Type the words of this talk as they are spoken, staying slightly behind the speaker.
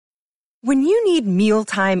When you need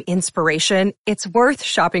mealtime inspiration, it's worth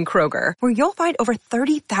shopping Kroger, where you'll find over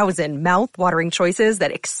 30,000 mouth-watering choices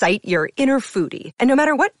that excite your inner foodie. And no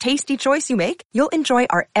matter what tasty choice you make, you'll enjoy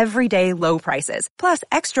our everyday low prices, plus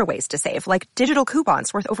extra ways to save, like digital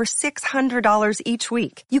coupons worth over $600 each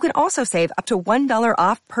week. You can also save up to $1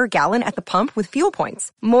 off per gallon at the pump with fuel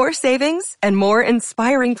points. More savings and more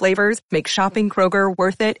inspiring flavors make shopping Kroger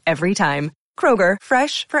worth it every time. Kroger,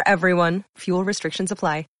 fresh for everyone. Fuel restrictions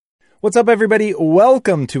apply. What's up, everybody?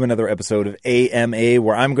 Welcome to another episode of AMA,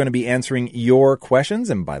 where I'm going to be answering your questions.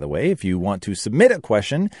 And by the way, if you want to submit a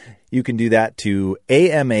question, you can do that to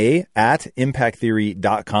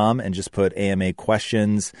ama@impacttheory.com and just put AMA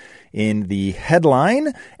questions in the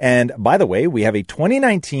headline. And by the way, we have a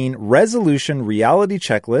 2019 resolution reality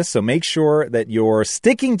checklist. So make sure that you're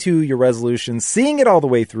sticking to your resolutions, seeing it all the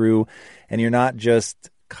way through, and you're not just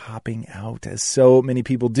copping out, as so many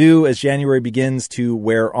people do as January begins to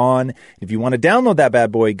wear on. If you want to download that bad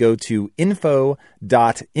boy, go to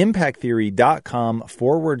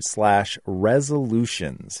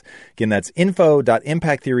info.impacttheory.com/resolutions. Again, that's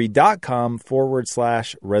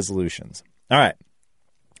info.impacttheory.com/resolutions. All right.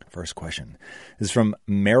 First question is from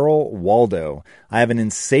Merrill Waldo. I have an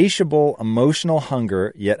insatiable emotional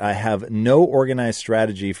hunger, yet I have no organized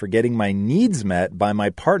strategy for getting my needs met by my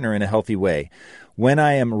partner in a healthy way. When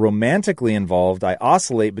I am romantically involved, I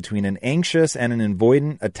oscillate between an anxious and an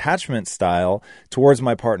avoidant attachment style towards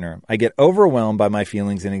my partner. I get overwhelmed by my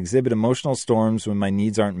feelings and exhibit emotional storms when my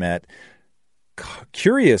needs aren't met.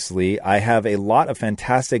 Curiously, I have a lot of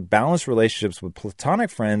fantastic balanced relationships with platonic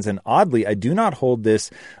friends, and oddly, I do not hold this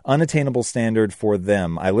unattainable standard for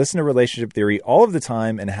them. I listen to relationship theory all of the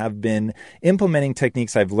time and have been implementing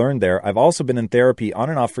techniques I've learned there. I've also been in therapy on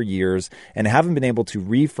and off for years and haven't been able to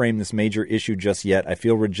reframe this major issue just yet. I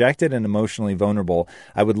feel rejected and emotionally vulnerable.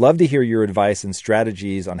 I would love to hear your advice and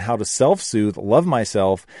strategies on how to self-soothe, love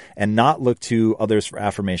myself, and not look to others for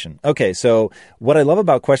affirmation. Okay, so what I love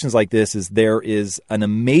about questions like this is there is an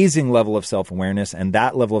amazing level of self-awareness, and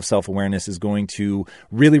that level of self-awareness is going to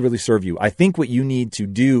really, really serve you. I think what you need to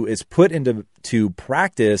do is put into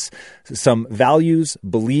practice some values,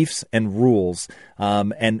 beliefs, and rules.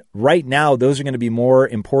 And right now, those are going to be more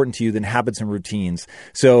important to you than habits and routines.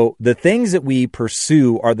 So the things that we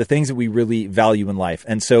pursue are the things that we really value in life.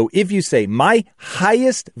 And so if you say, my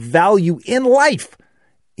highest value in life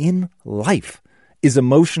is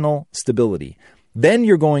emotional stability, then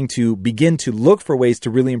you're going to begin to look for ways to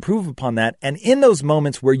really improve upon that. And in those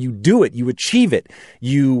moments where you do it, you achieve it,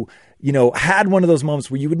 you had one of those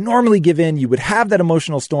moments where you would normally give in, you would have that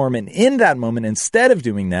emotional storm. And in that moment, instead of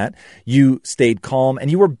doing that, you stayed calm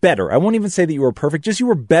and you were better. I won't even say that you were perfect, just you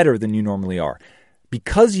were better than you normally are.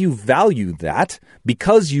 Because you value that,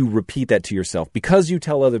 because you repeat that to yourself, because you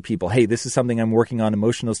tell other people, hey, this is something I'm working on,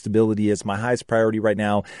 emotional stability is my highest priority right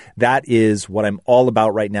now. That is what I'm all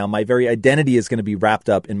about right now. My very identity is going to be wrapped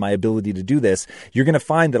up in my ability to do this. You're going to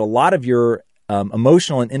find that a lot of your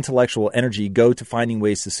emotional and intellectual energy go to finding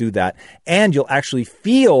ways to soothe that, and you'll actually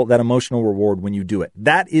feel that emotional reward when you do it.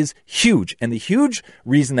 That is huge. And the huge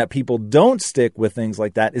reason that people don't stick with things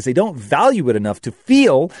like that is they don't value it enough to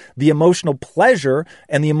feel the emotional pleasure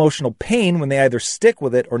and the emotional pain when they either stick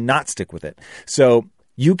with it or not stick with it. So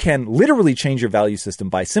you can literally change your value system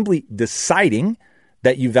by simply deciding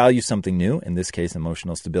that you value something new, in this case,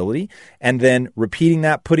 emotional stability, and then repeating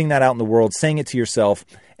that, putting that out in the world, saying it to yourself,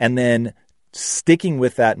 and then sticking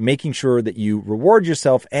with that, making sure that you reward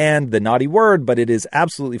yourself. And the naughty word, but it is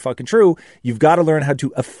absolutely fucking true, you've got to learn how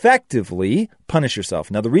to effectively punish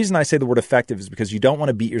yourself. Now, the reason I say the word effective is because you don't want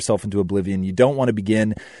to beat yourself into oblivion. You don't want to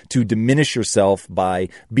begin to diminish yourself by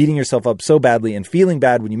beating yourself up so badly and feeling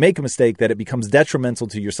bad when you make a mistake that it becomes detrimental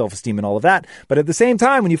to your self-esteem and all of that. But at the same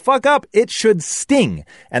time, when you fuck up, it should sting.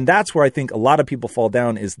 And that's where I think a lot of people fall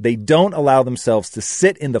down, is they don't allow themselves to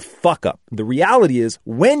sit in the fuck up. The reality is,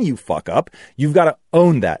 when you fuck up, you've got to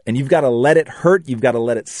own that, and you've got to let it hurt. You've got to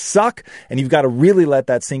let it suck, and you've got to really let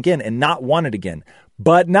that sink in and not want it again,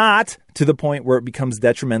 but not to the point where it becomes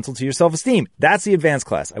detrimental to your self-esteem. That's the advanced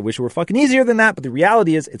class. I wish it were fucking easier than that, but the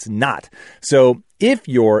reality is it's not. So if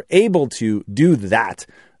you're able to do that,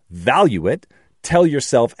 value it, tell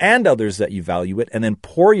yourself and others that you value it, and then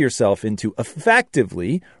pour yourself into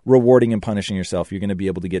effectively rewarding and punishing yourself, you're going to be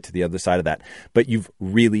able to get to the other side of that. But you've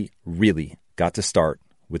really, really got to start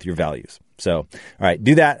with your values. So, all right,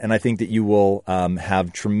 do that. And I think that you will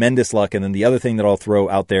have tremendous luck. And then the other thing that I'll throw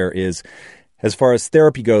out there is, as far as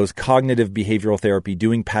therapy goes, cognitive behavioral therapy,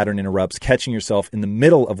 doing pattern interrupts, catching yourself in the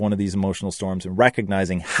middle of one of these emotional storms and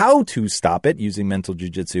recognizing how to stop it using mental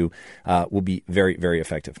jujitsu will be very, very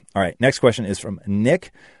effective. All right, next question is from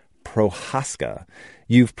Nick Prohaska.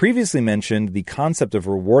 You've previously mentioned the concept of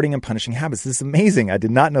rewarding and punishing habits. This is amazing. I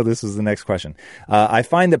did not know this was the next question. I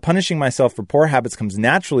find that punishing myself for poor habits comes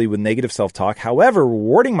naturally with negative self-talk. However,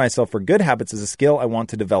 rewarding myself for good habits is a skill I want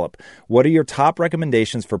to develop. What are your top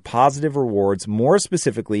recommendations for positive rewards? More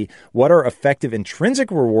specifically, what are effective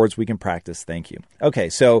intrinsic rewards we can practice? Thank you. Okay,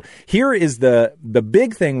 so here is the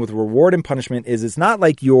big thing with reward and punishment is it's not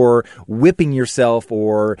like you're whipping yourself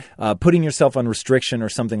or putting yourself on restriction or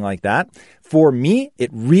something like that. For me, it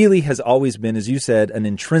really has always been, as you said, an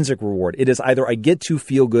intrinsic reward. It is either I get to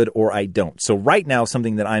feel good or I don't. So right now,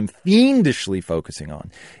 something that I'm fiendishly focusing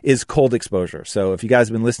on is cold exposure. So if you guys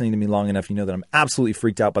have been listening to me long enough, you know that I'm absolutely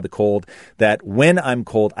freaked out by the cold, that when I'm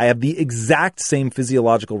cold, I have the exact same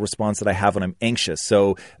physiological response that I have when I'm anxious.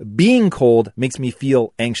 So being cold makes me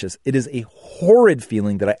feel anxious. It is a horrid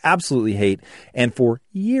feeling that I absolutely hate. And for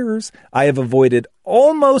years, I have avoided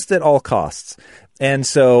almost at all costs. And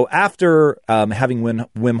so after having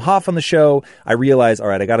Wim Hof on the show, I realized, all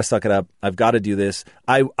right, I got to suck it up. I've got to do this.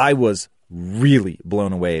 I was really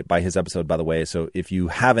blown away by his episode, by the way. So if you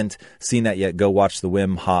haven't seen that yet, go watch the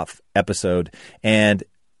Wim Hof episode. And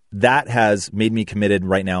that has made me committed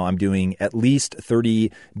right now. I'm doing at least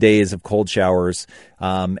 30 days of cold showers,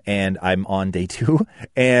 and I'm on day 2.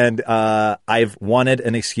 And I've wanted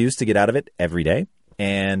an excuse to get out of it every day.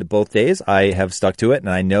 And both days I have stuck to it, and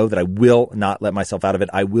I know that I will not let myself out of it.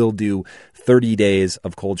 I will do 30 days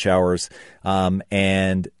of cold showers.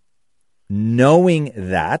 And knowing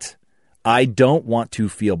that, I don't want to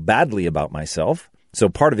feel badly about myself. So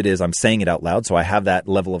part of it is I'm saying it out loud, so I have that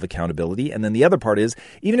level of accountability. And then the other part is,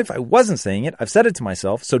 even if I wasn't saying it, I've said it to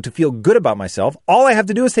myself. So to feel good about myself, all I have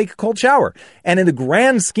to do is take a cold shower. And in the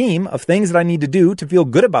grand scheme of things that I need to do to feel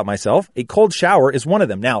good about myself, a cold shower is one of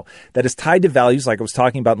them. Now, that is tied to values like I was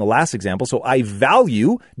talking about in the last example. So I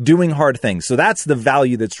value doing hard things. So that's the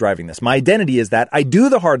value that's driving this. My identity is that I do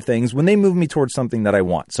the hard things when they move me towards something that I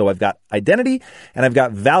want. So I've got identity and I've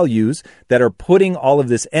got values that are putting all of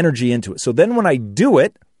this energy into it. So then when I do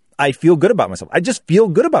it, I feel good about myself. I just feel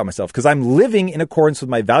good about myself because I'm living in accordance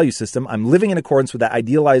with my value system. I'm living in accordance with that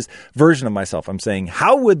idealized version of myself. I'm saying,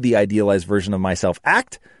 how would the idealized version of myself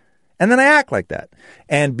act? And then I act like that.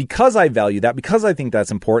 And because I value that, because I think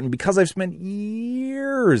that's important, because I've spent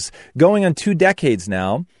years, going on 2 decades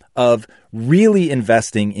now, of really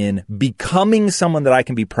investing in becoming someone that I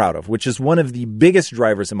can be proud of, which is one of the biggest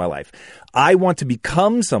drivers in my life. I want to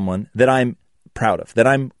become someone that I'm proud of, that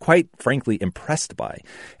I'm quite frankly impressed by.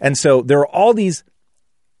 And so there are all these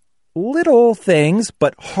little things,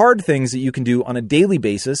 but hard things that you can do on a daily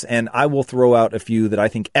basis. And I will throw out a few that I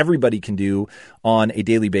think everybody can do on a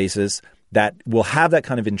daily basis that will have that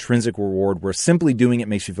kind of intrinsic reward where simply doing it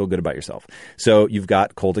makes you feel good about yourself. So you've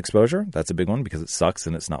got cold exposure. That's a big one because it sucks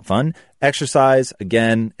and it's not fun. Exercise,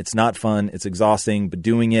 again, it's not fun. It's exhausting, but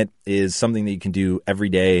doing it is something that you can do every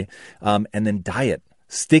day. And then diet.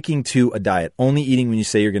 Sticking to a diet, only eating when you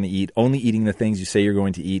say you're going to eat, only eating the things you say you're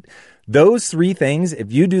going to eat. Those 3 things,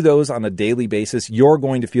 if you do those on a daily basis, you're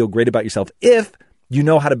going to feel great about yourself if you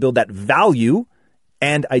know how to build that value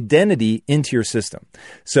and identity into your system.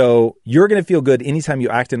 So you're going to feel good anytime you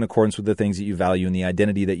act in accordance with the things that you value and the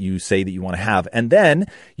identity that you say that you want to have. And then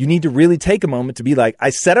you need to really take a moment to be like, I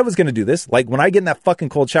said I was going to do this. Like when I get in that fucking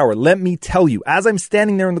cold shower, let me tell you, as I'm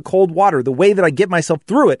standing there in the cold water, the way that I get myself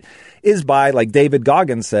through it is by, like David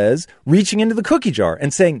Goggins says, reaching into the cookie jar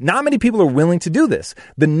and saying, not many people are willing to do this.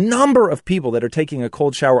 The number of people that are taking a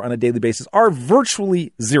cold shower on a daily basis are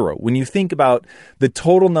virtually zero. When you think about the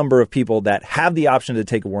total number of people that have the option to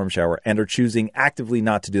take a warm shower and are choosing actively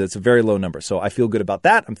not to do that, it's a very low number. So I feel good about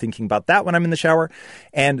that. I'm thinking about that when I'm in the shower.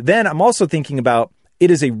 And then I'm also thinking about, it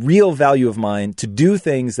is a real value of mine to do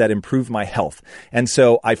things that improve my health. And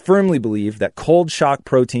so I firmly believe that cold shock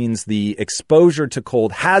proteins, the exposure to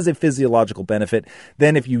cold, has a physiological benefit.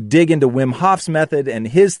 Then if you dig into Wim Hof's method and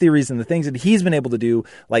his theories and the things that he's been able to do,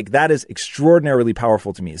 like that is extraordinarily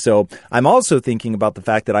powerful to me. So I'm also thinking about the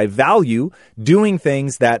fact that I value doing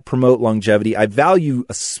things that promote longevity. I value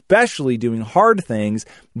especially doing hard things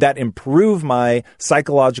that improve my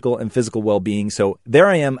psychological and physical well-being. So there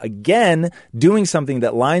I am again doing something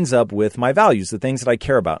that lines up with my values, the things that I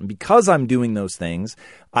care about. And because I'm doing those things,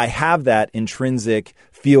 I have that intrinsic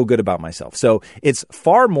feel good about myself. So it's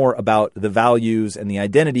far more about the values and the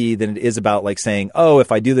identity than it is about like saying, oh,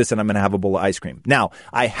 if I do this, then I'm going to have a bowl of ice cream. Now,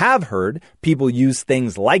 I have heard people use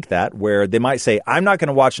things like that where they might say, I'm not going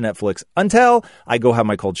to watch Netflix until I go have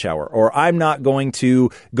my cold shower, or I'm not going to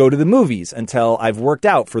go to the movies until I've worked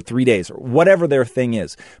out for 3 days, or whatever their thing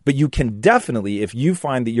is. But you can definitely, if you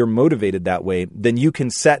find that you're motivated that way, then you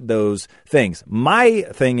can set those things. My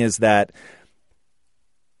thing is that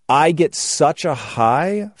I get such a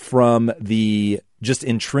high from the just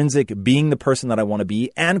intrinsic being the person that I want to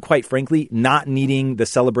be, and quite frankly, not needing the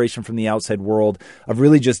celebration from the outside world, of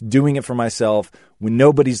really just doing it for myself when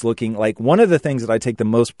nobody's looking. Like, one of the things that I take the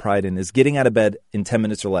most pride in is getting out of bed in 10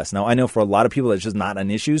 minutes or less. Now, I know for a lot of people that's just not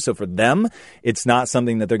an issue. So for them, it's not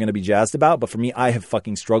something that they're going to be jazzed about. But for me, I have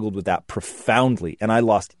fucking struggled with that profoundly. And I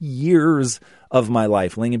lost years of my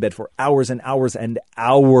life laying in bed for hours and hours and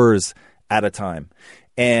hours at a time.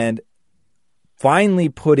 And finally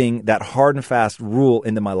putting that hard and fast rule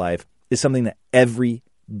into my life is something that every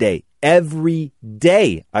day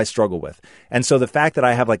I struggle with. And so the fact that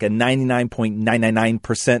I have like a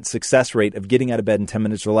 99.999% success rate of getting out of bed in 10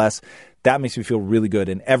 minutes or less, that makes me feel really good.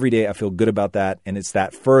 And every day I feel good about that. And it's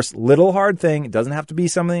that first little hard thing. It doesn't have to be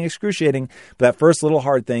something excruciating, but that first little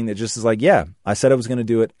hard thing that just is like, yeah, I said I was going to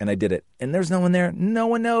do it and I did it. And there's no one there. No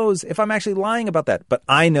one knows if I'm actually lying about that, but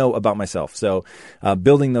I know about myself. So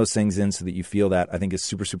building those things in so that you feel that, I think, is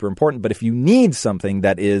super, super important. But if you need something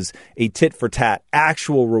that is a tit for tat,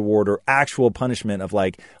 actual reward or actual punishment of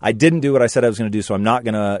like, I didn't do what I said I was going to do, so I'm not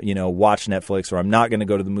going to, watch Netflix, or I'm not going to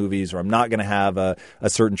go to the movies, or I'm not going to have a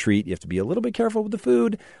certain treat. You have to be a little bit careful with the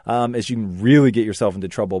food, as you can really get yourself into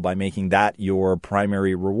trouble by making that your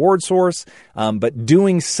primary reward source. But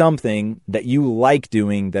doing something that you like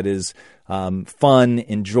doing that is fun,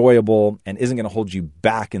 enjoyable, and isn't going to hold you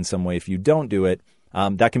back in some way if you don't do it,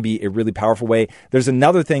 that can be a really powerful way. There's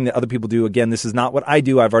another thing that other people do. Again, this is not what I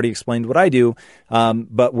do. I've already explained what I do.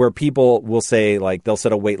 But where people will say, like, they'll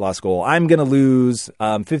set a weight loss goal. I'm going to lose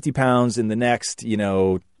 50 pounds in the next,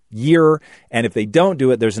 year. And if they don't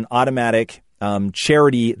do it, there's an automatic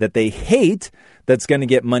charity that they hate that's going to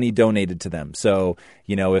get money donated to them. So,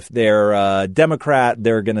 if they're a Democrat,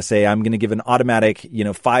 they're going to say, I'm going to give an automatic,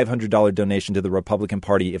 $500 donation to the Republican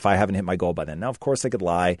Party if I haven't hit my goal by then. Now, of course, I could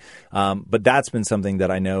lie, but that's been something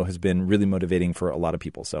that I know has been really motivating for a lot of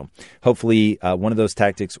people. So hopefully one of those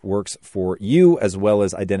tactics works for you, as well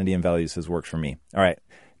as identity and values has worked for me. All right.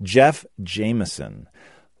 Jeff Jameson.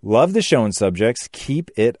 Love the show and subjects. Keep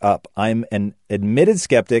it up. I'm an admitted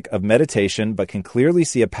skeptic of meditation, but can clearly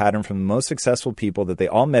see a pattern from the most successful people that they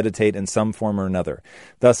all meditate in some form or another.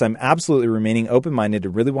 Thus, I'm absolutely remaining open-minded to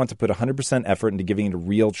really want to put 100% effort into giving it a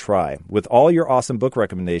real try. With all your awesome book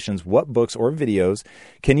recommendations, what books or videos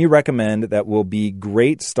can you recommend that will be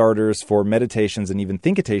great starters for meditations and even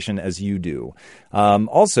thinkitation as you do?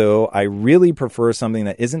 Also, I really prefer something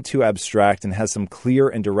that isn't too abstract and has some clear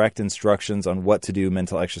and direct instructions on what to do,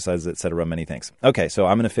 mental exercises, etc. Many thanks. Okay, so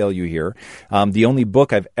I'm going to fail you here. The only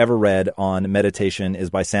book I've ever read on meditation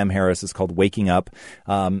is by Sam Harris. It's called Waking Up.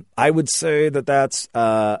 I would say that that's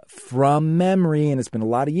from memory, and it's been a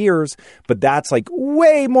lot of years, but that's like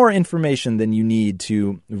way more information than you need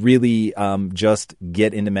to really just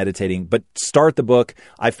get into meditating. But start the book.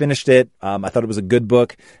 I finished it. I thought it was a good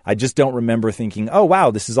book. I just don't remember thinking, oh,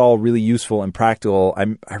 wow, this is all really useful and practical.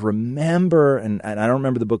 I remember, and I don't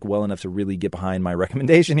remember the book well enough to really get behind my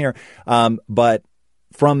recommendation here, but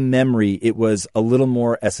from memory, it was a little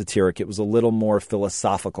more esoteric. It was a little more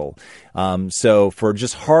philosophical. So for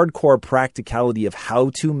just hardcore practicality of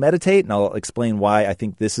how to meditate, and I'll explain why I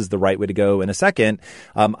think this is the right way to go in a second,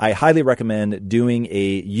 I highly recommend doing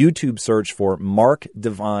a YouTube search for Mark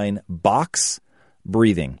Divine box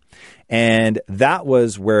breathing. And that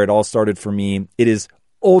was where it all started for me. It is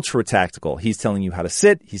ultra tactical. He's telling you how to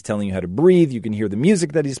sit. He's telling you how to breathe. You can hear the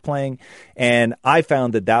music that he's playing. And I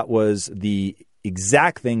found that that was the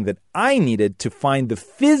exact thing that I needed to find the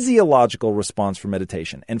physiological response for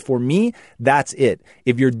meditation. And for me, that's it.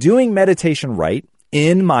 If you're doing meditation right,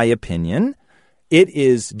 in my opinion, it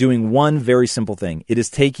is doing one very simple thing. It is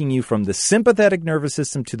taking you from the sympathetic nervous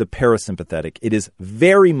system to the parasympathetic. It is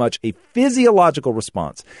very much a physiological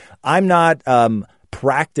response. I'm not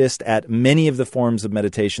practiced at many of the forms of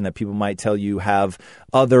meditation that people might tell you have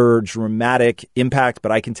other dramatic impact,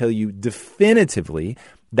 but I can tell you definitively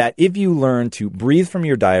that if you learn to breathe from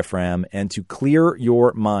your diaphragm and to clear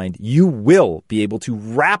your mind, you will be able to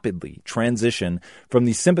rapidly transition from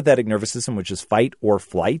the sympathetic nervous system, which is fight or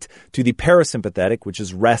flight, to the parasympathetic, which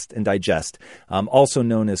is rest and digest, also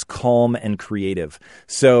known as calm and creative.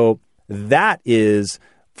 So that is,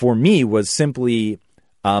 for me, was simply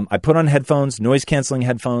I put on headphones, noise-canceling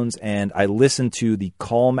headphones, and I listened to the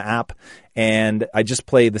Calm app, and I just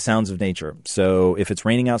play the sounds of nature. So if it's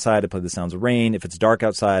raining outside, I play the sounds of rain. If it's dark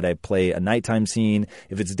outside, I play a nighttime scene.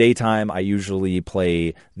 If it's daytime, I usually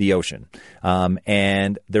play the ocean.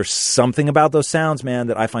 And there's something about those sounds, man,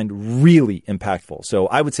 that I find really impactful. So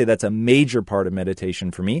I would say that's a major part of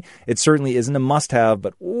meditation for me. It certainly isn't a must-have,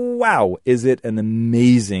 but wow, is it an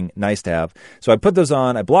amazing nice-to-have. So I put those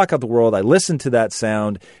on, I block out the world, I listen to that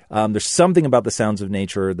sound. There's something about the sounds of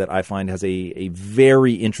nature that I find has a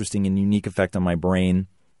very interesting and unique effect on my brain.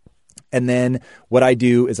 And then what I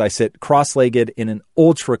do is I sit cross-legged in an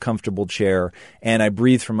ultra comfortable chair and I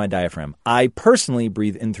breathe from my diaphragm. I personally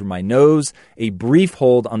breathe in through my nose, a brief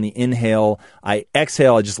hold on the inhale. I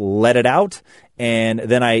exhale, I just let it out. And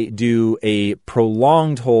then I do a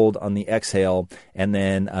prolonged hold on the exhale and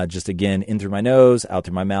then just again in through my nose, out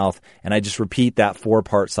through my mouth. And I just repeat that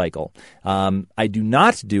 4-part cycle. I do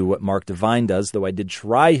not do what Mark Divine does, though I did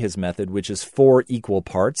try his method, which is 4 equal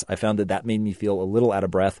parts. I found that made me feel a little out of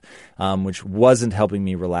breath, which wasn't helping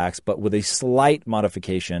me relax. But with a slight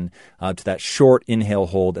modification to that short inhale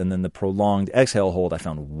hold and then the prolonged exhale hold, I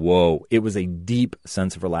found, whoa, it was a deep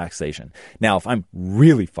sense of relaxation. Now, if I'm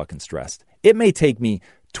really fucking stressed, it may take me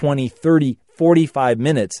 20, 30, 45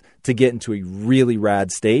 minutes to get into a really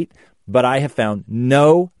rad state, but I have found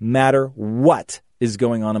no matter what is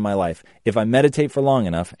going on in my life, if I meditate for long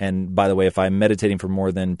enough, and by the way, if I'm meditating for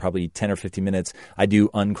more than probably 10 or 15 minutes, I do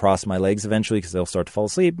uncross my legs eventually because they'll start to fall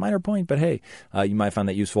asleep. Minor point, but hey, you might find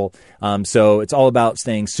that useful. So it's all about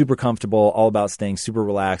staying super comfortable, all about staying super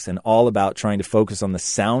relaxed, and all about trying to focus on the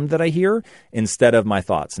sound that I hear instead of my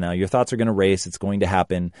thoughts. Now, your thoughts are going to race. It's going to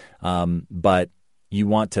happen, but you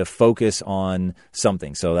want to focus on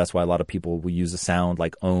something. So that's why a lot of people will use a sound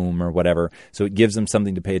like Om or whatever. So it gives them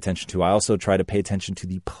something to pay attention to. I also try to pay attention to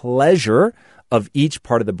the pleasure of each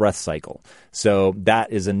part of the breath cycle. So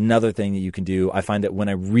that is another thing that you can do. I find that when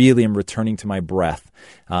I really am returning to my breath,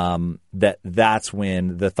 that's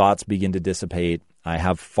when the thoughts begin to dissipate. I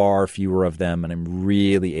have far fewer of them, and I'm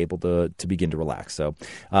really able to begin to relax. So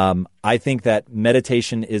I think that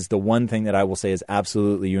meditation is the one thing that I will say is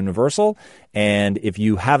absolutely universal. And if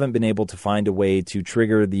you haven't been able to find a way to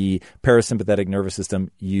trigger the parasympathetic nervous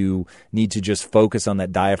system, you need to just focus on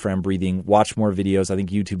that diaphragm breathing. Watch more videos. I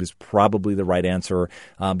think YouTube is probably the right answer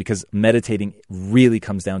because meditating really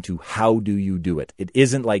comes down to how do you do it. It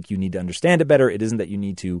isn't like you need to understand it better. It isn't that you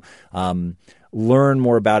need to learn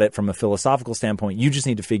more about it from a philosophical standpoint. You just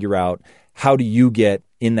need to figure out, how do you get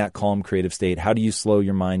in that calm creative state? How do you slow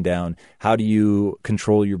your mind down? How do you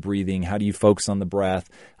control your breathing? How do you focus on the breath?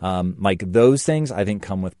 Like those things I think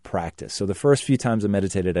come with practice. So the first few times I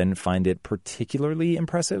meditated, I didn't find it particularly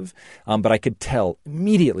impressive, but I could tell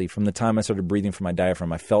immediately from the time I started breathing from my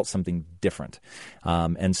diaphragm, I felt something different.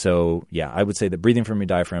 And so, yeah, I would say that breathing from your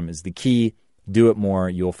diaphragm is the key. Do it more.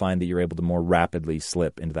 You'll find that you're able to more rapidly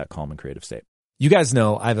slip into that calm and creative state. You guys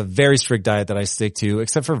know I have a very strict diet that I stick to,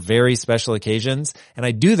 except for very special occasions. And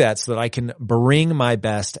I do that so that I can bring my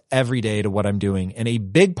best every day to what I'm doing. And a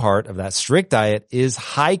big part of that strict diet is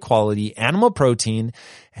high quality animal protein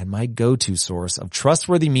and my go-to source of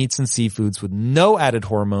trustworthy meats and seafoods with no added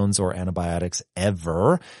hormones or antibiotics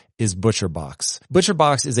ever is ButcherBox.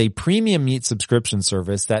 ButcherBox is a premium meat subscription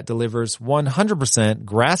service that delivers 100%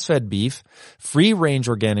 grass-fed beef, free-range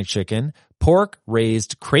organic chicken, pork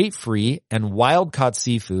raised crate-free, and wild-caught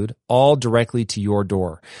seafood, all directly to your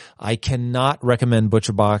door. I cannot recommend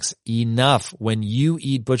ButcherBox enough. When you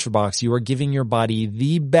eat ButcherBox, you are giving your body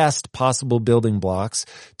the best possible building blocks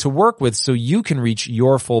to work with so you can reach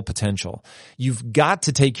your full potential. You've got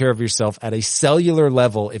to take care of yourself at a cellular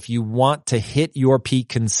level if you want to hit your peak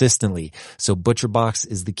consistently. So ButcherBox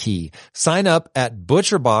is the key. Sign up at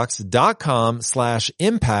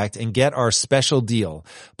butcherbox.com/impact and get our special deal.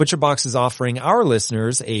 ButcherBox is offering our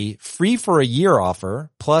listeners a free for a year offer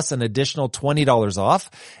plus an additional $20 off.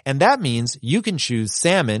 And that means you can choose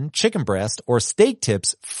salmon, chicken breast, or steak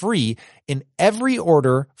tips free in every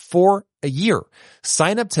order for a year.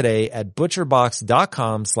 Sign up today at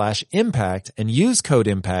butcherbox.com/impact and use code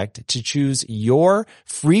IMPACT to choose your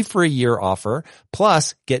free for a year offer,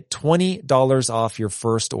 plus get $20 off your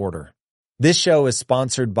first order. This show is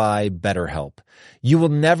sponsored by BetterHelp. You will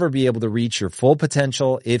never be able to reach your full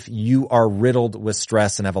potential if you are riddled with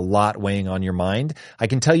stress and have a lot weighing on your mind. I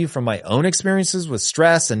can tell you from my own experiences with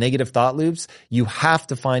stress and negative thought loops, you have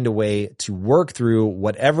to find a way to work through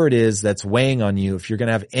whatever it is that's weighing on you if you're going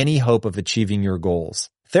to have any hope of achieving your goals.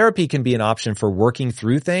 Therapy can be an option for working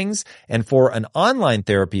through things, and for an online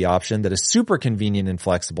therapy option that is super convenient and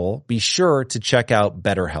flexible, be sure to check out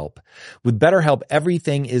BetterHelp. With BetterHelp,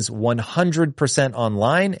 everything is 100%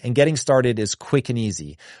 online, and getting started is quick and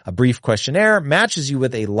easy. A brief questionnaire matches you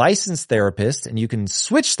with a licensed therapist, and you can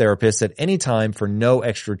switch therapists at any time for no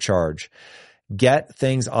extra charge. Get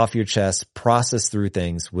things off your chest, process through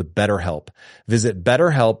things with BetterHelp. Visit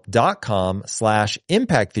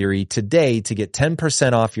BetterHelp.com/Impact Theory today to get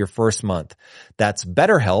 10% off your first month. That's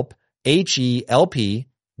BetterHelp,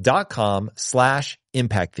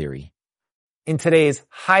 HELP.com/Impact Theory. In today's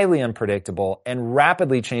highly unpredictable and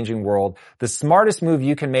rapidly changing world, the smartest move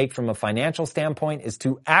you can make from a financial standpoint is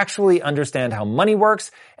to actually understand how money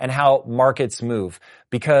works and how markets move.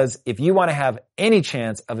 Because if you want to have any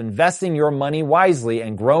chance of investing your money wisely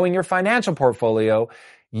and growing your financial portfolio,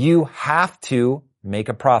 you have to make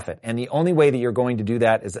a profit. And the only way that you're going to do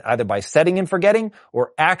that is either by setting and forgetting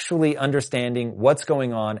or actually understanding what's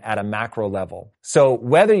going on at a macro level. So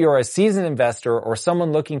whether you're a seasoned investor or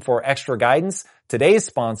someone looking for extra guidance, today's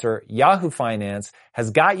sponsor, Yahoo Finance,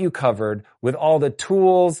 has got you covered with all the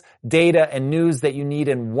tools, data, and news that you need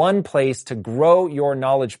in one place to grow your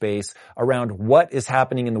knowledge base around what is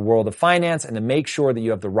happening in the world of finance and to make sure that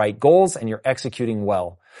you have the right goals and you're executing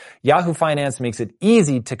well. Yahoo Finance makes it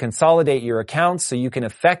easy to consolidate your accounts so you can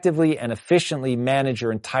effectively and efficiently manage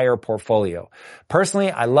your entire portfolio.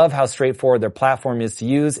 Personally, I love how straightforward their platform is to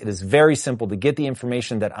use. It is very simple to get the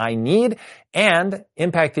information that I need, and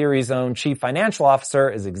Impact Theory's own Chief Financial Officer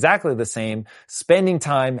is exactly the same, spending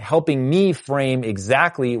time helping me frame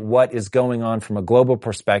exactly what is going on from a global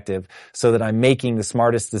perspective so that I'm making the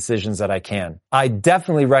smartest decisions that I can. I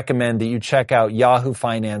definitely recommend that you check out Yahoo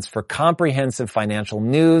Finance for comprehensive financial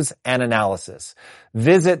news and analysis.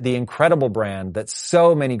 Visit the incredible brand that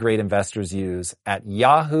so many great investors use at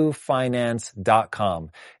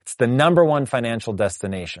yahoofinance.com. It's the #1 financial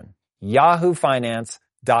destination.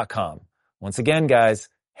 yahoofinance.com. Once again, guys,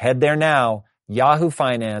 head there now,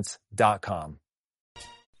 yahoofinance.com.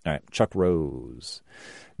 All right, Chuck Rose.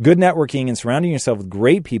 Good networking and surrounding yourself with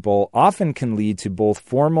great people often can lead to both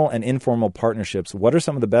formal and informal partnerships. What are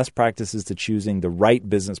some of the best practices to choosing the right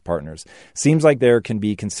business partners? Seems like there can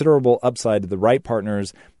be considerable upside to the right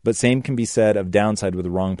partners, but same can be said of downside with the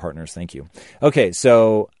wrong partners. Thank you. Okay,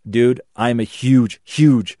 so dude, I'm a huge,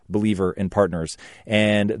 huge believer in partners.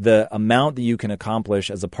 And the amount that you can accomplish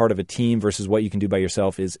as a part of a team versus what you can do by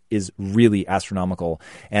yourself is really astronomical.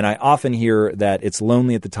 And I often hear that it's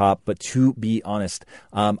lonely at the top, but to be honest,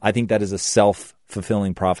 I think that is a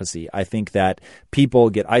self-fulfilling prophecy. I think that people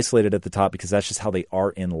get isolated at the top because that's just how they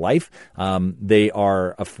are in life. They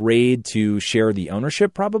are afraid to share the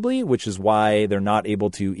ownership probably, which is why they're not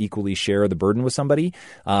able to equally share the burden with somebody.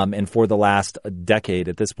 And for the last decade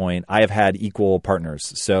at this point, I have had equal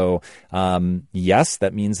partners. So yes,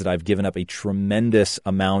 that means that I've given up a tremendous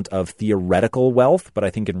amount of theoretical wealth, but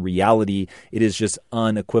I think in reality, it is just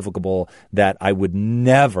unequivocal that I would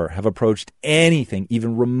never have approached anything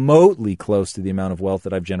even remotely close to the amount of wealth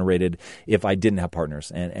that I've generated if I didn't have partners.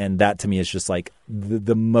 And that to me is just like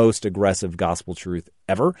the most aggressive gospel truth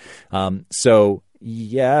ever. So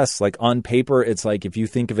yes, like on paper, it's like if you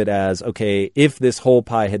think of it as, okay, if this whole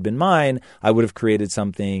pie had been mine, I would have created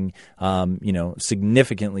something,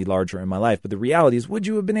 significantly larger in my life. But the reality is, would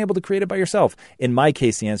you have been able to create it by yourself? In my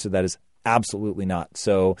case, the answer to that is absolutely not.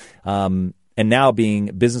 So, and now being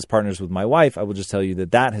business partners with my wife, I will just tell you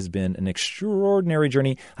that has been an extraordinary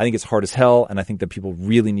journey. I think it's hard as hell, and I think that people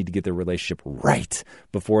really need to get their relationship right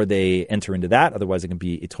before they enter into that. Otherwise, it can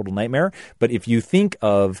be a total nightmare. But if you think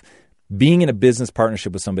of being in a business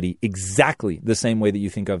partnership with somebody exactly the same way that you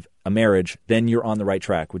think of a marriage, then you're on the right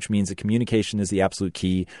track, which means that communication is the absolute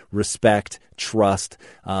key, respect, trust,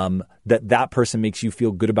 that person makes you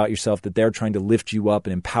feel good about yourself, that they're trying to lift you up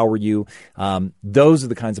and empower you. Those are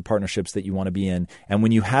the kinds of partnerships that you want to be in. And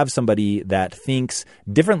when you have somebody that thinks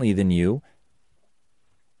differently than you,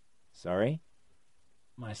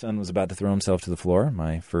 my son was about to throw himself to the floor,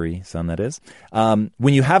 my furry son, that is.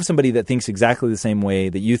 When you have somebody that thinks exactly the same way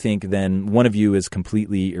that you think, then one of you is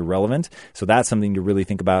completely irrelevant. So that's something to really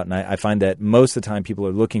think about. And I find that most of the time people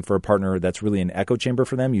are looking for a partner that's really an echo chamber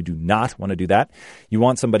for them. You do not want to do that. You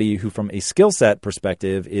want somebody who, from a skill set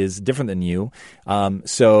perspective, is different than you.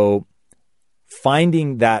 So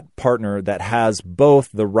finding that partner that has both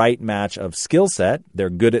the right match of skill set, they're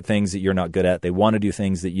good at things that you're not good at, they want to do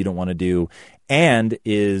things that you don't want to do, and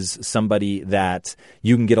is somebody that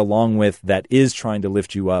you can get along with, that is trying to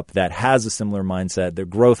lift you up, that has a similar mindset, they're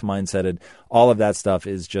growth mindseted, all of that stuff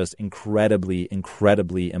is just incredibly,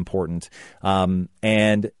 incredibly important.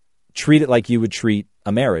 And treat it like you would treat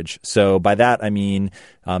a marriage. So by that, I mean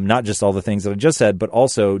not just all the things that I just said, but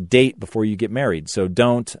also date before you get married. So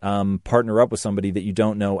don't partner up with somebody that you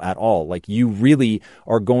don't know at all. Like, you really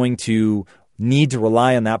are going to need to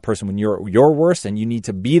rely on that person when you're at your worst, and you need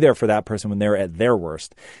to be there for that person when they're at their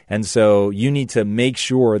worst. And so you need to make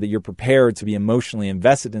sure that you're prepared to be emotionally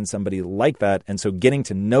invested in somebody like that. And so getting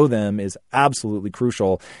to know them is absolutely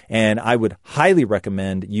crucial. And I would highly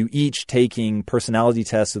recommend you each taking personality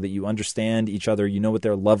tests so that you understand each other. You know what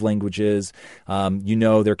their love language is. You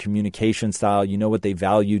know their communication style. You know what they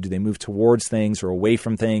value. Do they move towards things or away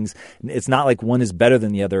from things? It's not like one is better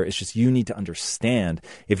than the other. It's just you need to understand.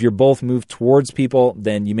 If you're both moved towards people,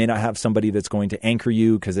 then you may not have somebody that's going to anchor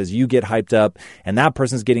you, because as you get hyped up and that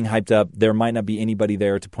person's getting hyped up, there might not be anybody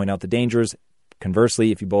there to point out the dangers.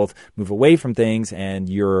 Conversely, if you both move away from things and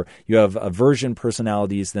you have aversion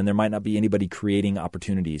personalities, then there might not be anybody creating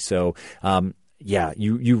opportunities. So,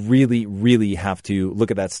 you really, really have to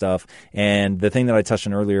look at that stuff. And the thing that I touched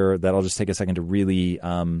on earlier that I'll just take a second to really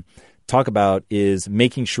talk about is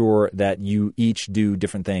making sure that you each do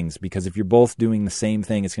different things, because if you're both doing the same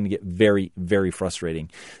thing, it's going to get very, very frustrating.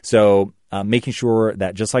 So making sure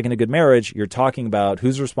that, just like in a good marriage, you're talking about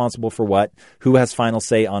who's responsible for what, who has final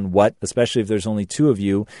say on what, especially if there's only two of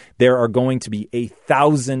you. There are going to be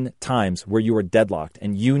 1,000 times where you are deadlocked,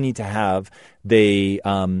 and you need to have the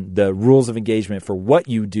rules of engagement for what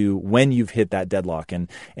you do when you've hit that deadlock.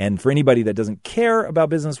 And for anybody that doesn't care about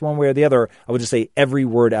business one way or the other, I would just say every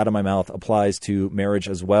word out of my mouth applies to marriage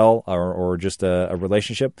as well, or just a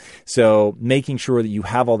relationship. So making sure that you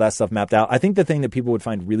have all that stuff mapped out. I think the thing that people would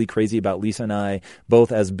find really crazy about Lisa and I,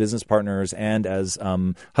 both as business partners and as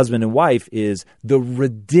husband and wife, is the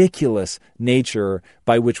ridiculous nature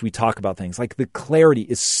by which we talk about things. Like, the clarity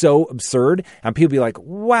is so absurd, and people be like,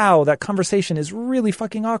 wow, that conversation is really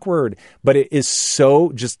fucking awkward. But it is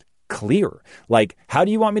so just clear. Like, how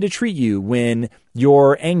do you want me to treat you when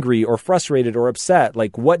you're angry or frustrated or upset?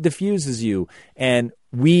 Like, what diffuses you? And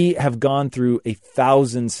we have gone through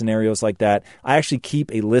 1,000 scenarios like that. I actually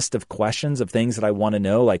keep a list of questions of things that I want to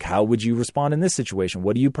know, like, how would you respond in this situation?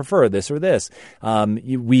 What do you prefer, this or this?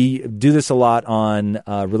 We do this a lot on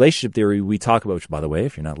relationship theory. We talk about, which, by the way,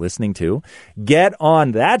 if you're not listening to, get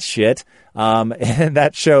on that shit. And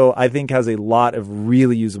that show, I think, has a lot of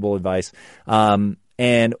really usable advice.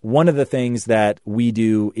 And one of the things that we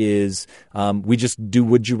do is we just do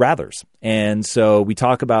would you rathers. And so we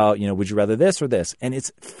talk about, would you rather this or this? And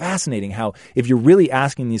it's fascinating how, if you're really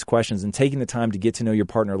asking these questions and taking the time to get to know your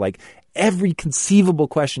partner, like every conceivable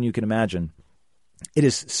question you can imagine, it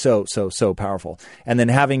is so, so, so powerful. And then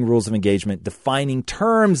having rules of engagement, defining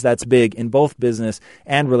terms, that's big in both business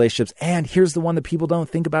and relationships. And here's the one that people don't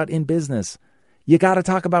think about in business. You got to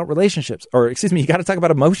talk about relationships, you got to talk about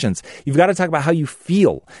emotions. You've got to talk about how you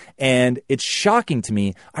feel. And it's shocking to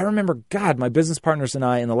me. I remember, my business partners and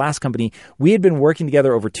I in the last company, we had been working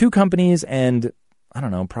together over 2 companies and, I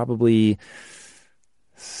don't know, probably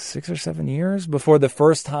 6 or 7 years before the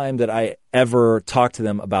first time that I ever talked to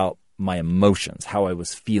them about my emotions, how I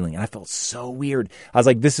was feeling. And I felt so weird. I was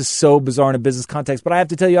like, this is so bizarre in a business context, but I have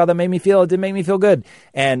to tell you how that made me feel. It didn't make me feel good.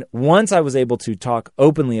 And once I was able to talk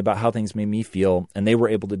openly about how things made me feel, and they were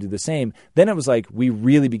able to do the same, then it was like we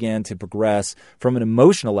really began to progress from an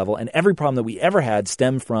emotional level. And every problem that we ever had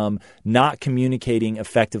stemmed from not communicating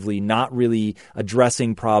effectively, not really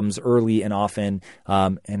addressing problems early and often.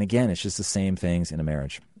 And again, it's just the same things in a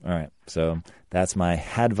marriage. All right. So that's my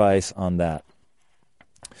advice on that.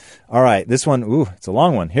 All right, this one, it's a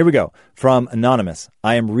long one. Here we go. From Anonymous.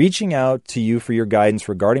 I am reaching out to you for your guidance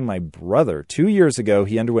regarding my brother. 2 years ago,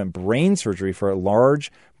 he underwent brain surgery for a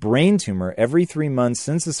large brain tumor. Every 3 months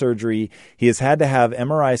since the surgery, he has had to have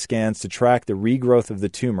MRI scans to track the regrowth of the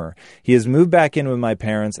tumor. He has moved back in with my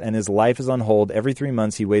parents, and his life is on hold. Every 3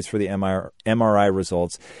 months, he waits for the MRI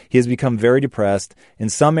results. He has become very depressed. In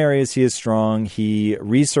some areas, he is strong. He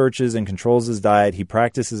researches and controls his diet. He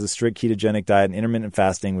practices a strict ketogenic diet and intermittent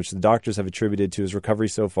fasting, which the doctors have attributed to his recovery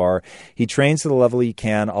so far. He trains to the level he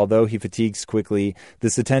can, although he fatigues quickly.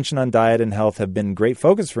 This attention on diet and health have been great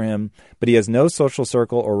focus for him, but he has no social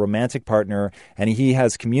circle or romantic partner, and he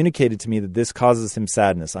has communicated to me that this causes him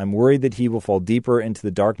sadness. I'm worried that he will fall deeper into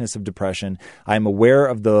the darkness of depression. I am aware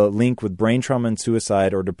of the link with brain trauma and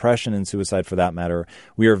suicide, or depression and suicide for that matter.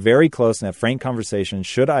 We are very close and have frank conversations.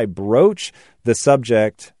 Should I broach the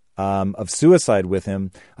subject of suicide with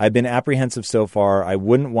him. I've been apprehensive so far. I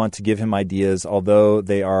wouldn't want to give him ideas, although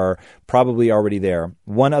they are probably already there.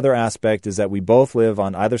 One other aspect is that we both live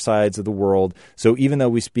on either sides of the world, so even though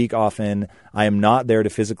we speak often, I am not there to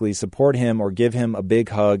physically support him or give him a big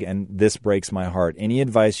hug, and this breaks my heart. Any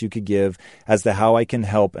advice you could give as to how I can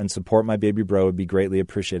help and support my baby bro would be greatly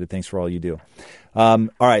appreciated. Thanks for all you do. All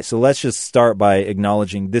right, so let's just start by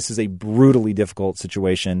acknowledging this is a brutally difficult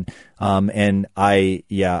situation, and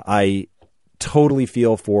I totally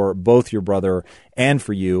feel for both your brother and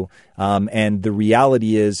for you. And the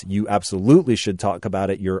reality is you absolutely should talk about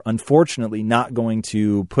it. You're unfortunately not going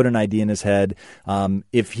to put an idea in his head.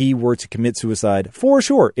 If he were to commit suicide, for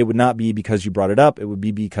sure, it would not be because you brought it up. It would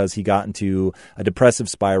be because he got into a depressive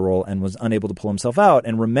spiral and was unable to pull himself out.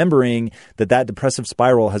 And remembering that depressive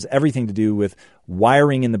spiral has everything to do with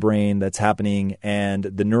wiring in the brain that's happening and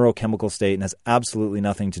the neurochemical state, and has absolutely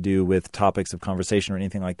nothing to do with topics of conversation or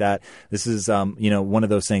anything like that. This is, one of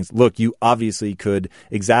those things. Look, you obviously could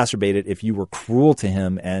exacerbate it if you were cruel to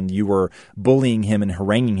him and you were bullying him and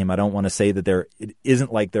haranguing him. I don't want to say that it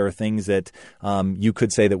isn't like there are things that you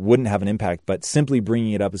could say that wouldn't have an impact, but simply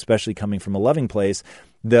bringing it up, especially coming from a loving place,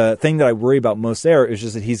 the thing that I worry about most there is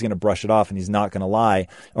just that he's going to brush it off and he's not going to lie,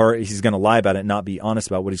 or he's going to lie about it and not be honest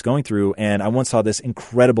about what he's going through. And I once saw this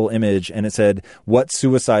incredible image and it said, what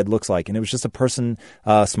suicide looks like. And it was just a person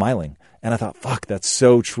smiling. And I thought, fuck, that's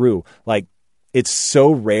so true. Like, it's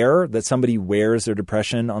so rare that somebody wears their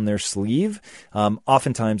depression on their sleeve.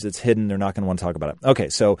 Oftentimes it's hidden. They're not going to want to talk about it. Okay,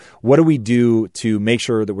 so what do we do to make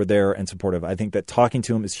sure that we're there and supportive? I think that talking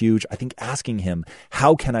to him is huge. I think asking him,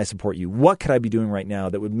 how can I support you? What could I be doing right now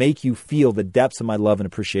that would make you feel the depths of my love and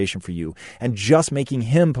appreciation for you? And just making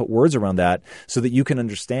him put words around that so that you can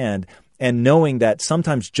understand. And knowing that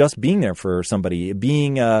sometimes just being there for somebody,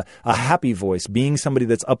 being a happy voice, being somebody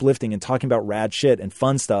that's uplifting and talking about rad shit and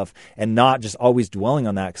fun stuff and not just always dwelling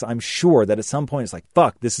on that. Because I'm sure that at some point it's like,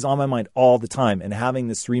 fuck, this is on my mind all the time. And having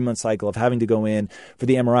this 3-month cycle of having to go in for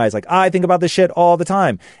the MRI is like, I think about this shit all the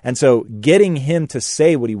time. And so getting him to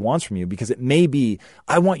say what he wants from you, because it may be,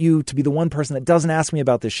 I want you to be the one person that doesn't ask me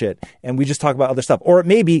about this shit and we just talk about other stuff. Or it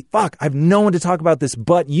may be, fuck, I have no one to talk about this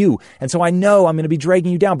but you. And so I know I'm going to be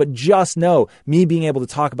dragging you down, but just know me being able to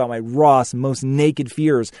talk about my rawest, most naked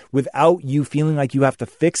fears without you feeling like you have to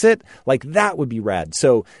fix it, like that would be rad.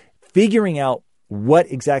 So figuring out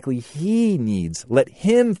what exactly he needs, let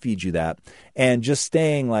him feed you that, and just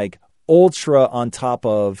staying like ultra on top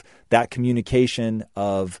of that communication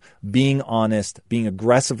of being honest, being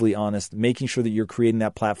aggressively honest, making sure that you're creating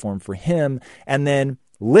that platform for him, and then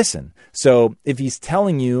listen. So if he's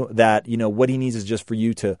telling you that, what he needs is just for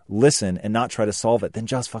you to listen and not try to solve it, then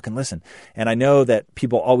just fucking listen. And I know that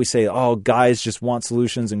people always say, oh, guys just want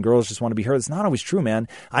solutions and girls just want to be heard. It's not always true, man.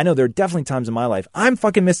 I know there are definitely times in my life, I'm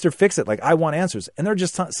fucking Mr. Fix-It. Like, I want answers. And there are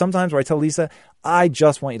just sometimes where I tell Lisa, I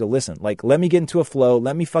just want you to listen. Like, let me get into a flow.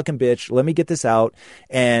 Let me fucking bitch. Let me get this out.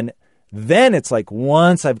 And then it's like,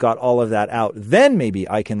 once I've got all of that out, then maybe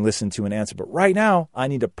I can listen to an answer. But right now, I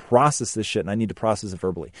need to process this shit and I need to process it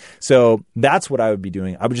verbally. So that's what I would be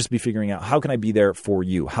doing. I would just be figuring out, how can I be there for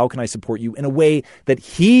you? How can I support you in a way that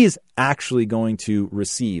he's actually going to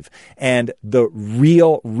receive? And the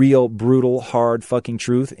real, brutal, hard fucking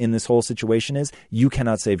truth in this whole situation is you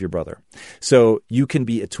cannot save your brother. So you can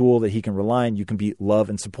be a tool that he can rely on. You can be love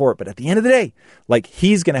and support. But at the end of the day, like,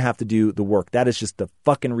 he's going to have to do the work. That is just the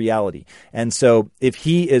fucking reality. And so if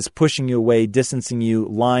he is pushing you away, distancing you,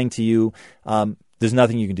 lying to you, there's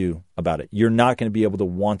nothing you can do about it. You're not going to be able to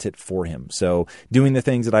want it for him. So doing the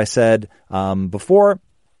things that I said before,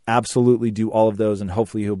 absolutely do all of those, and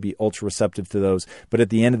hopefully he'll be ultra receptive to those. But at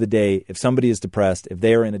the end of the day, if somebody is depressed, if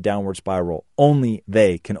they are in a downward spiral, only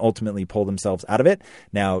they can ultimately pull themselves out of it.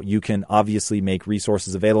 Now, you can obviously make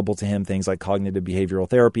resources available to him, things like cognitive behavioral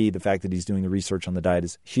therapy. The fact that he's doing the research on the diet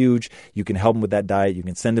is huge. You can help him with that diet. You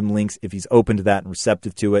can send him links if he's open to that and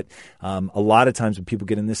receptive to it. A lot of times when people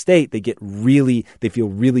get in this state, they feel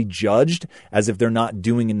really judged, as if they're not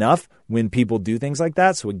doing enough when people do things like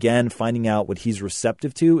that. So again, finding out what he's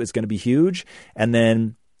receptive to is going to be huge. And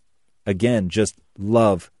then again, just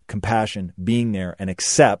love, compassion, being there, and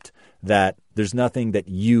accept that there's nothing that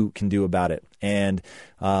you can do about it. And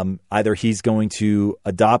either he's going to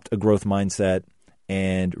adopt a growth mindset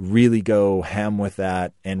and really go ham with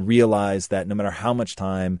that and realize that no matter how much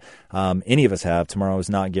time any of us have, tomorrow is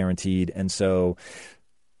not guaranteed. And so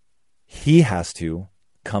he has to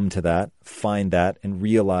come to that, find that, and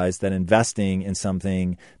realize that investing in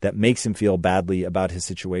something that makes him feel badly about his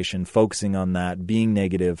situation, focusing on that, being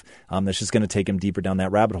negative, that's just going to take him deeper down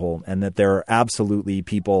that rabbit hole. And that there are absolutely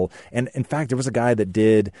people, and in fact, there was a guy that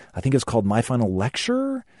did, I think it was called My Final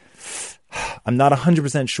Lecture. I'm not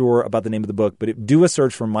 100% sure about the name of the book, but do a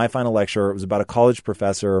search for My Final Lecture. It was about a college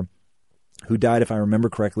professor who died, if I remember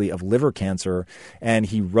correctly, of liver cancer. And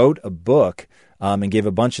he wrote a book and gave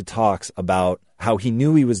a bunch of talks about how he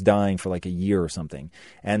knew he was dying for like a year or something.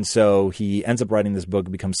 And so he ends up writing this book.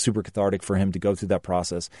 It becomes super cathartic for him to go through that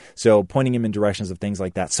process. So pointing him in directions of things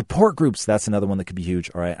like that. Support groups, that's another one that could be huge.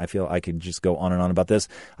 All right, I feel I could just go on and on about this.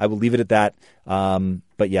 I will leave it at that.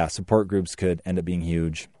 But yeah, support groups could end up being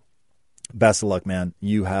huge. Best of luck, man.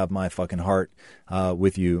 You have my fucking heart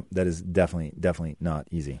with you. That is definitely not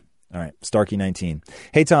easy. All right, Starkey19.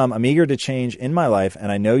 Hey, Tom, I'm eager to change in my life, and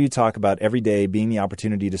I know you talk about every day being the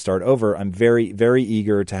opportunity to start over. I'm very, very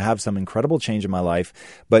eager to have some incredible change in my life,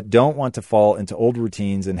 but don't want to fall into old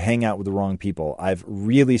routines and hang out with the wrong people. I've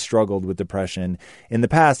really struggled with depression in the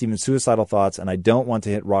past, even suicidal thoughts, and I don't want to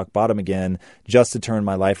hit rock bottom again just to turn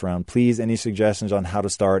my life around. Please, any suggestions on how to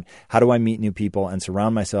start? How do I meet new people and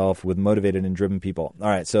surround myself with motivated and driven people? All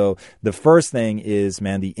right, so the first thing is,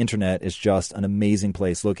 man, the internet is just an amazing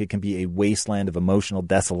place. Look, it can be a wasteland of emotional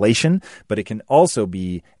desolation, but it can also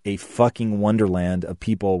be a fucking wonderland of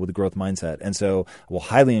people with a growth mindset. And so I will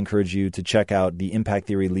highly encourage you to check out the Impact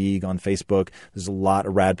Theory League on Facebook. There's a lot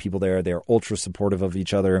of rad people there. They're ultra supportive of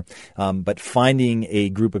each other. But finding a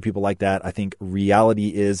group of people like that, I think reality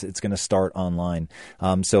is it's going to start online.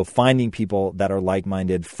 So finding people that are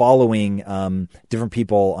like-minded, following different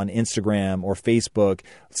people on Instagram or Facebook,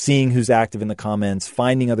 seeing who's active in the comments,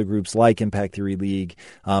 finding other groups like Impact Theory League,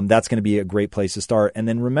 that's going to be a great place to start. And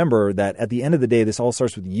then remember that at the end of the day, this all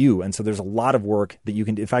starts with you. And so there's a lot of work that you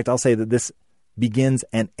can do. In fact, I'll say that this begins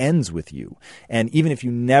and ends with you. And even if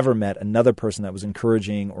you never met another person that was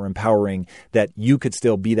encouraging or empowering, that you could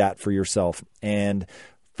still be that for yourself. And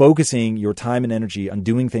focusing your time and energy on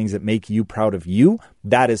doing things that make you proud of you,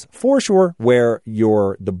 that is for sure where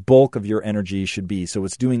the bulk of your energy should be. So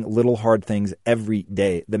it's doing little hard things every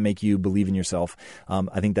day that make you believe in yourself.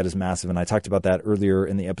 I think that is massive. And I talked about that earlier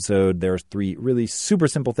in the episode. There's 3 really super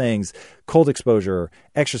simple things: cold exposure,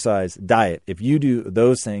 exercise, diet. If you do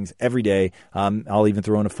those things every day, I'll even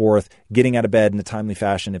throw in a 4th, getting out of bed in a timely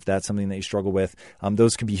fashion if that's something that you struggle with.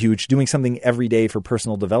 Those can be huge. Doing something every day for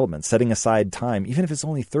personal development, setting aside time, even if it's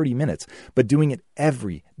only 30 minutes, but doing it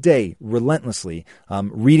every day relentlessly.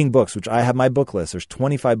 Reading books, which I have my book list. There's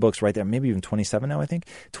 25 books right there, maybe even 27 now, I think.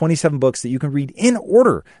 27 books that you can read in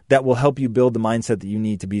order that will help you build the mindset that you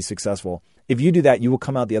need to be successful. If you do that, you will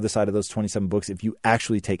come out the other side of those 27 books. If you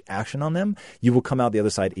actually take action on them, you will come out the other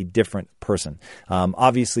side a different person.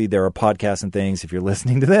 Obviously, there are podcasts and things. If you're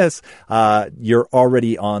listening to this, you're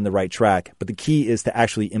already on the right track. But the key is to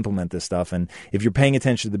actually implement this stuff. And if you're paying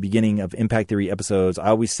attention to the beginning of Impact Theory episodes, I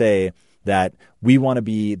always say that we want to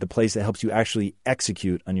be the place that helps you actually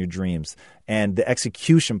execute on your dreams. And the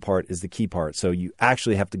execution part is the key part. So you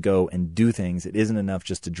actually have to go and do things. It isn't enough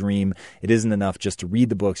just to dream. It isn't enough just to read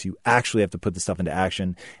the books. You actually have to put the stuff into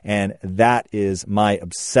action. And that is my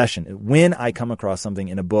obsession. When I come across something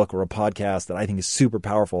in a book or a podcast that I think is super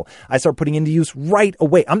powerful, I start putting into use right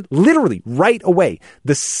away. I'm literally right away.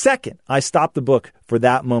 The second I stop the book for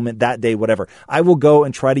that moment, that day, whatever, I will go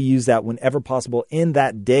and try to use that whenever possible in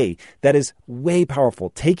that day. That is way powerful.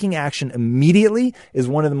 Taking action immediately is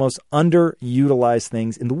one of the most underutilized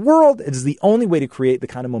things in the world. It is the only way to create the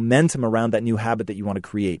kind of momentum around that new habit that you want to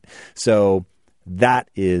create. So that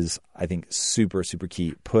is, I think, super, super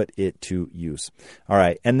key. Put it to use. All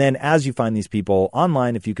right. And then as you find these people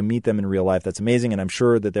online, if you can meet them in real life, that's amazing. And I'm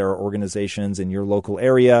sure that there are organizations in your local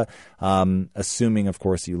area, assuming, of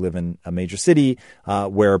course, you live in a major city,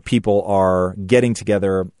 where people are getting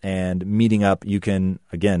together and meeting up. You can,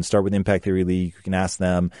 again, start with Impact Theory League. You can ask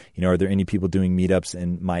them, are there any people doing meetups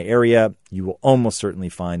in my area? You will almost certainly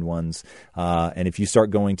find ones. And if you start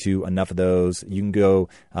going to enough of those, you can go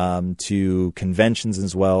to conventions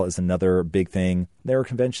as well as another big thing. There are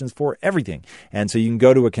conventions for everything. And so you can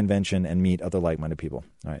go to a convention and meet other like-minded people.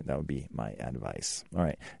 All right, that would be my advice. All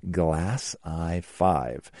right, Glass Eye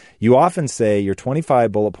 5. You often say your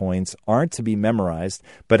 25 bullet points aren't to be memorized,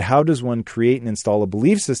 but how does one create and install a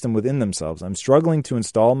belief system within themselves? I'm struggling to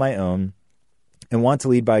install my own and want to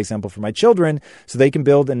lead by example for my children so they can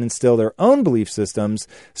build and instill their own belief systems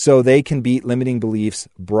so they can beat limiting beliefs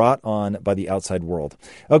brought on by the outside world.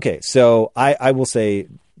 Okay, so I will say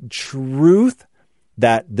truth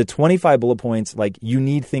that the 25 bullet points, like you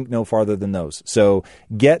need think no farther than those. So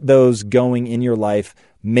get those going in your life.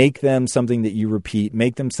 Make them something that you repeat.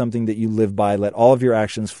 Make them something that you live by. Let all of your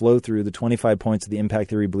actions flow through the 25 points of the impact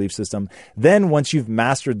theory belief system. Then once you've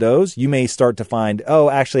mastered those, you may start to find, oh,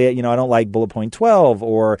 actually, I don't like bullet point 12,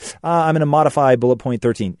 or I'm going to modify bullet point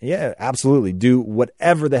 13. Yeah, absolutely. Do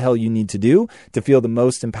whatever the hell you need to do to feel the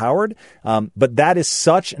most empowered. But that is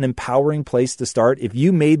such an empowering place to start. If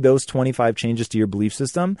you made those 25 changes to your belief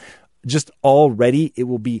system, just already, it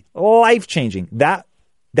will be life-changing. That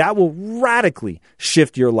will radically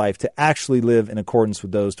shift your life to actually live in accordance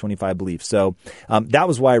with those 25 beliefs. So that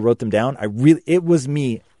was why I wrote them down. It was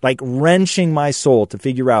me like wrenching my soul to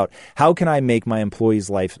figure out how can I make my employees'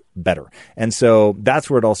 life better. And so that's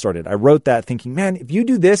where it all started. I wrote that thinking, man, if you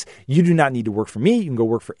do this, you do not need to work for me. You can go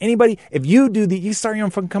work for anybody. If you do you start your own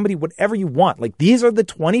fucking company, whatever you want. Like, these are the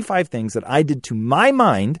 25 things that I did to my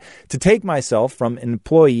mind to take myself from an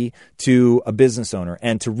employee to a business owner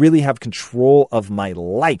and to really have control of my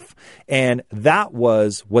life. And that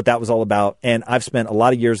was what that was all about. And I've spent a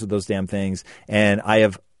lot of years with those damn things, and I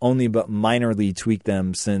have only but minorly tweaked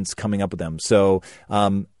them since coming up with them. So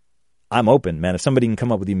I'm open, man. If somebody can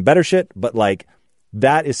come up with even better shit, but like,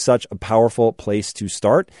 that is such a powerful place to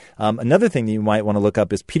start. Another thing that you might want to look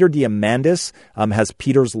up is Peter Diamandis has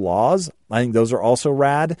Peter's Laws. I think those are also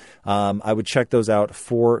rad. I would check those out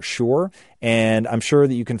for sure. And I'm sure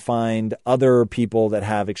that you can find other people that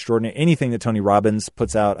have extraordinary, anything that Tony Robbins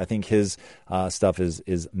puts out. I think his stuff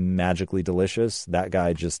is magically delicious. That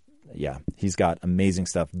guy just, yeah, he's got amazing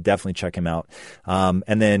stuff. Definitely check him out.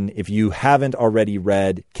 And then if you haven't already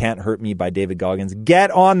read Can't Hurt Me by David Goggins, get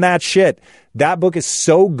on that shit. That book is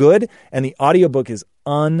so good, and the audiobook is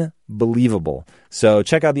unbelievable. So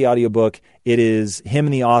check out the audiobook. It is him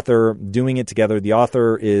and the author doing it together. The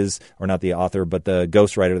author is, or not the author, but the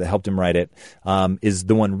ghostwriter that helped him write it, is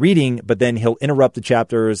the one reading, but then he'll interrupt the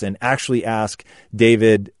chapters and actually ask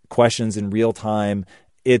David questions in real time.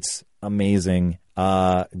 It's amazing.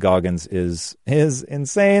 Goggins is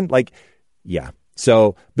insane. Like, yeah.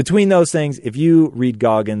 So between those things, if you read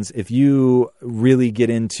Goggins, if you really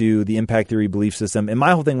get into the impact theory belief system, and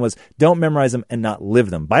my whole thing was don't memorize them and not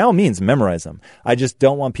live them. By all means, memorize them. I just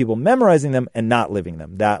don't want people memorizing them and not living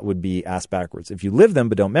them. That would be ass backwards. If you live them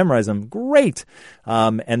but don't memorize them, great.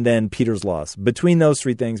 And then Peter's Laws. Between those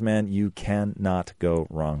three things, man, you cannot go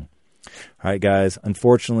wrong. All right, guys,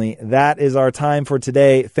 unfortunately, that is our time for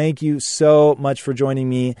today. Thank you so much for joining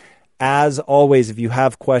me. As always, if you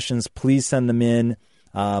have questions, please send them in.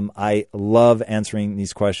 I love answering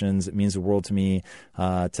these questions. It means the world to me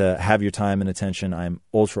to have your time and attention. I'm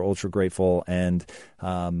ultra, ultra grateful. And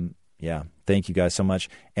yeah, thank you guys so much.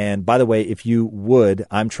 And by the way, if you would,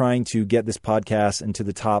 I'm trying to get this podcast into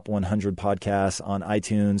the top 100 podcasts on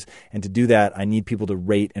iTunes. And to do that, I need people to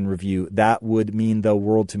rate and review. That would mean the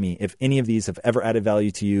world to me. If any of these have ever added value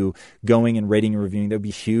to you, going and rating and reviewing, that would be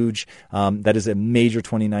huge. That is a major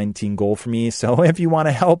 2019 goal for me. So if you want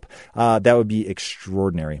to help, that would be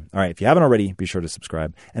extraordinary. All right. If you haven't already, be sure to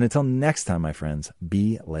subscribe. And until next time, my friends,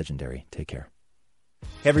 be legendary. Take care.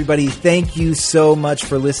 Hey everybody, thank you so much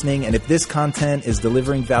for listening. And if this content is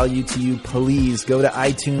delivering value to you, please go to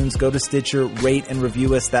iTunes, go to Stitcher, rate and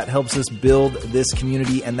review us. That helps us build this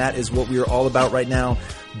community. And that is what we are all about right now.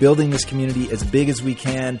 Building this community as big as we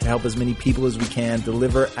can to help as many people as we can,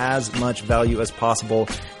 deliver as much value as possible.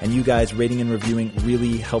 And you guys rating and reviewing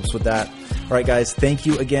really helps with that. All right, guys, thank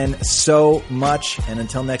you again so much. And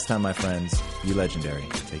until next time, my friends, be legendary.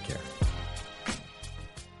 Take care.